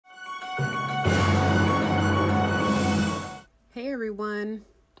everyone.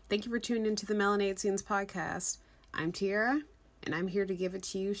 Thank you for tuning into the Melanated Scenes podcast. I'm Tiara, and I'm here to give it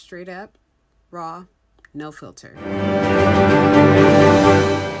to you straight up, raw, no filter.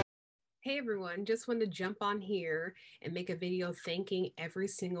 Hey everyone, just wanted to jump on here and make a video thanking every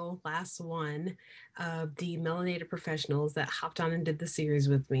single last one of the melanated professionals that hopped on and did the series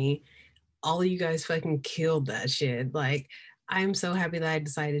with me. All of you guys fucking killed that shit. Like, I'm so happy that I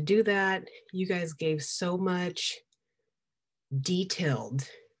decided to do that. You guys gave so much detailed,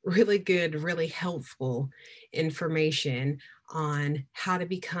 really good, really helpful information on how to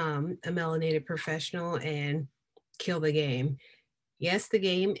become a melanated professional and kill the game. Yes, the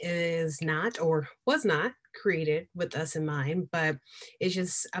game is not or was not created with us in mind, but it's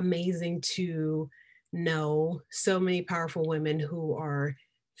just amazing to know so many powerful women who are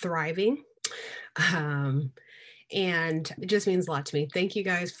thriving. And it just means a lot to me. Thank you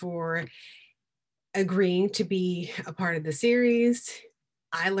guys for agreeing to be a part of the series.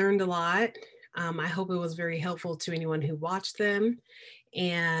 I learned a lot. I hope it was very helpful to anyone who watched them.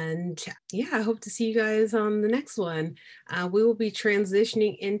 And yeah, I hope to see you guys on the next one. We will be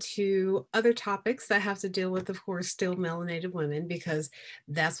transitioning into other topics that have to deal with, of course, still melanated women, because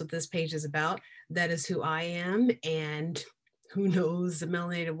that's what this page is about. That is who I am. And who knows a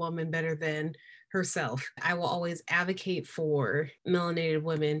melanated woman better than herself? I will always advocate for melanated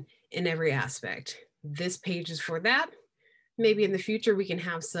women in every aspect. This page is for that. Maybe in the future we can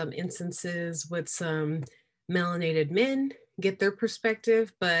have some instances with some melanated men, get their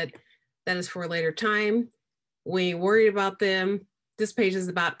perspective, but that is for a later time. We ain't worried about them. This page is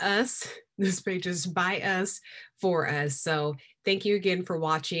about us. This page is by us, for us. So thank you again for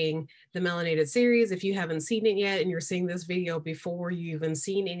watching the Melanated series. If you haven't seen it yet and you're seeing this video before you even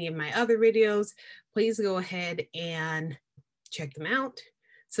seen any of my other videos, please go ahead and check them out.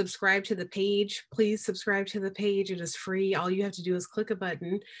 Subscribe to the page. Please subscribe to the page. It is free. All you have to do is click a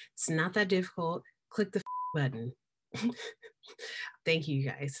button. It's not that difficult. Click the button. Thank you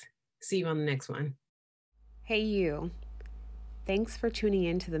guys. See you on the next one. Hey you. Thanks for tuning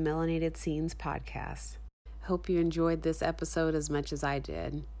in to the Melanated Scenes podcast. Hope you enjoyed this episode as much as I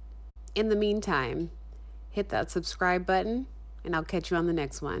did. In the meantime, hit that subscribe button and I'll catch you on the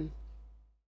next one.